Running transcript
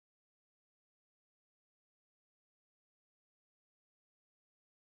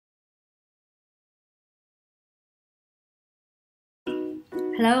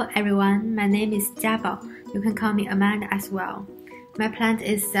Hello everyone, my name is Jiabao. You can call me Amanda as well. My plant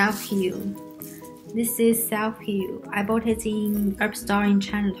is self-heal. This is self-heal. I bought it in herb store in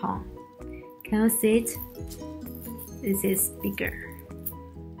Chinatown. Can you see it? This is bigger.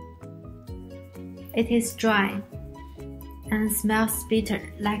 It is dry and smells bitter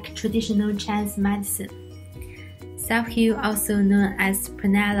like traditional Chinese medicine. Self-heal, also known as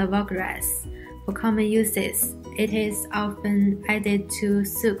Prunella vulgaris, for common uses, it is often added to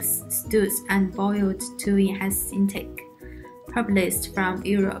soups, stews, and boiled to enhance intake. Herbalists from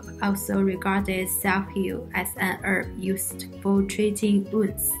Europe also regarded self-heal as an herb used for treating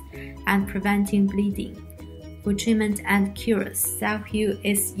wounds and preventing bleeding. For treatment and cures, self-heal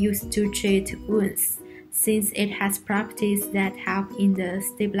is used to treat wounds, since it has properties that help in the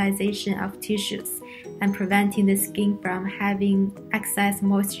stabilization of tissues and preventing the skin from having excess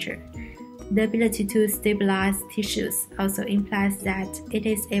moisture. The ability to stabilize tissues also implies that it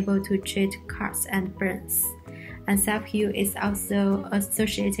is able to treat cuts and burns. And self-heal is also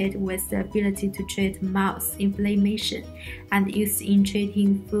associated with the ability to treat mouth inflammation and used in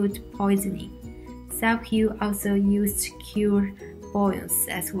treating food poisoning. Self-heal also used to cure boils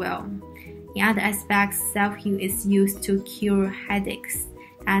as well. In other aspects, self-heal is used to cure headaches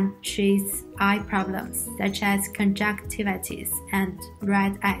and treats eye problems such as conjunctivitis and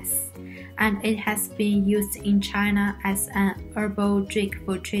red eyes. And it has been used in China as an herbal drink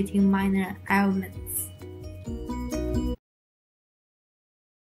for treating minor ailments.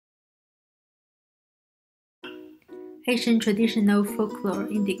 Asian traditional folklore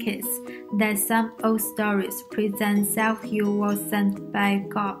indicates that some old stories present self-heal was sent by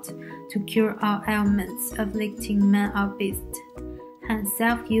God to cure all ailments afflicting man or beast. Hence,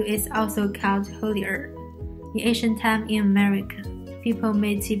 self-heal is also called holy herb. In ancient time in America, people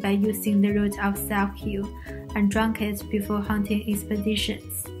made tea by using the root of self-heal and drank it before hunting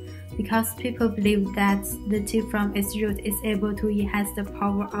expeditions, because people believed that the tea from its root is able to enhance the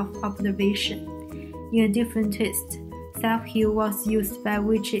power of observation. In a different twist, self-heal was used by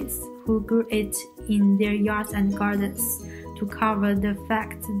witches who grew it in their yards and gardens to cover the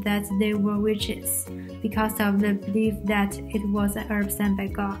fact that they were witches because of the belief that it was an herb sent by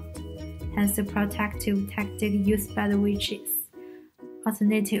God, hence a protective tactic used by the witches.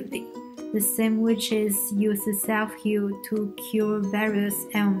 Alternatively, the same witches used self-heal to cure various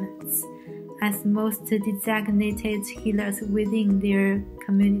ailments, as most designated healers within their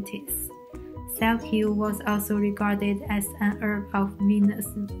communities. Self-heal was also regarded as an herb of Venus,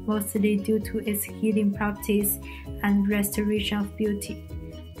 mostly due to its healing properties and restoration of beauty,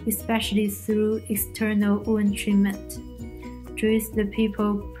 especially through external wound treatment. Druids, the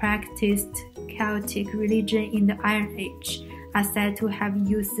people practiced Celtic religion in the Iron Age, are said to have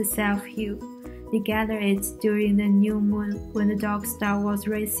used self-heal. They gathered it during the new moon when the dog star was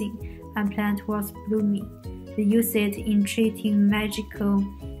rising and plant was blooming. They used it in treating magical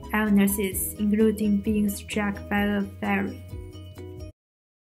illnesses, including being struck by a fairy.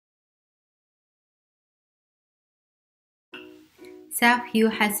 Self-heal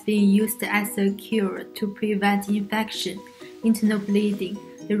has been used as a cure to prevent infection, internal bleeding,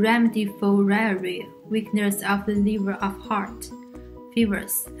 the remedy for diarrhea, weakness of the liver or heart,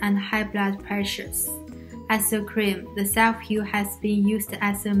 fevers, and high blood pressures. As a cream, the self-heal has been used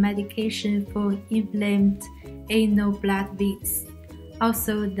as a medication for inflamed anal blood veins.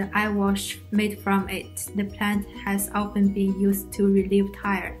 Also, the eye wash made from it, the plant has often been used to relieve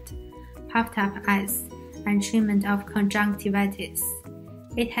tired, puffed-up eyes, and treatment of conjunctivitis.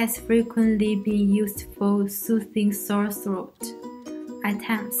 It has frequently been used for soothing sore throat. At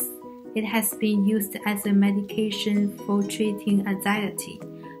times, it has been used as a medication for treating anxiety,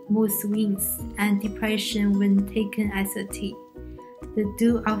 mood swings, and depression when taken as a tea. The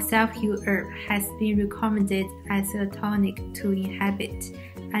dew of self-heal herb has been recommended as a tonic to inhibit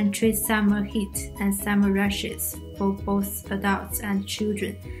and treat summer heat and summer rashes for both adults and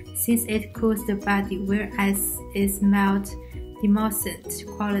children, since it cools the body, whereas its mild demulcent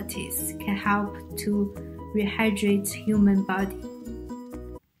qualities can help to rehydrate human body.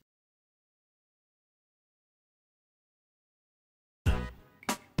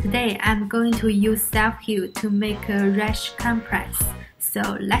 Today, I'm going to use self-heal to make a rash compress.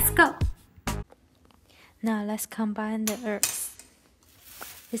 So let's go! Now let's combine the herbs.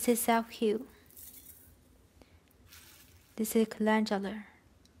 This is self-heal. This is calendula.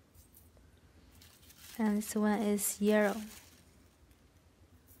 And this one is yarrow.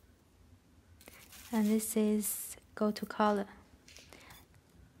 And this is go-to color.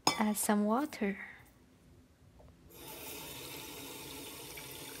 Add some water.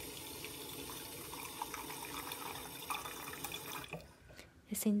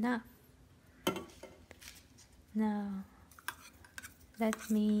 That's enough. Now, let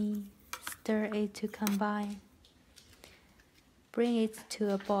me stir it to combine. Bring it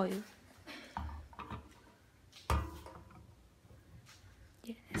to a boil.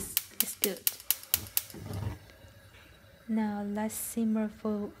 Yes, it's good. Now let's simmer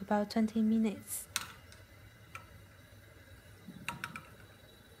for about 20 minutes.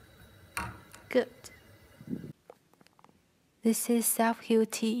 Good. This is self-heal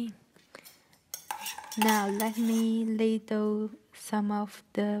tea. Now let me ladle some of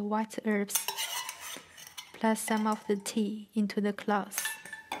the white herbs plus some of the tea into the cloth.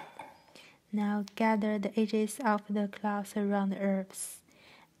 Now gather the edges of the cloth around the herbs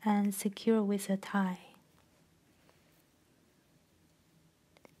and secure with a tie.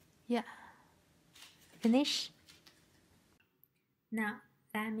 Yeah. Finish? Now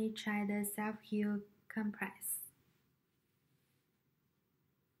let me try the self-heal compress.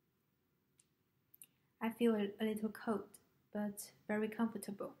 I feel a little cold, but very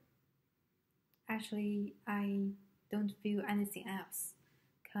comfortable. Actually, I don't feel anything else,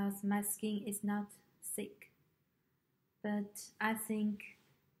 because my skin is not sick. But I think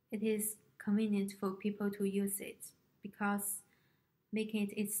it is convenient for people to use it, because making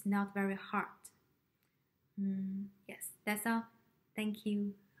it is not very hard. Yes, that's all. Thank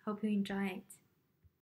you. Hope you enjoy it.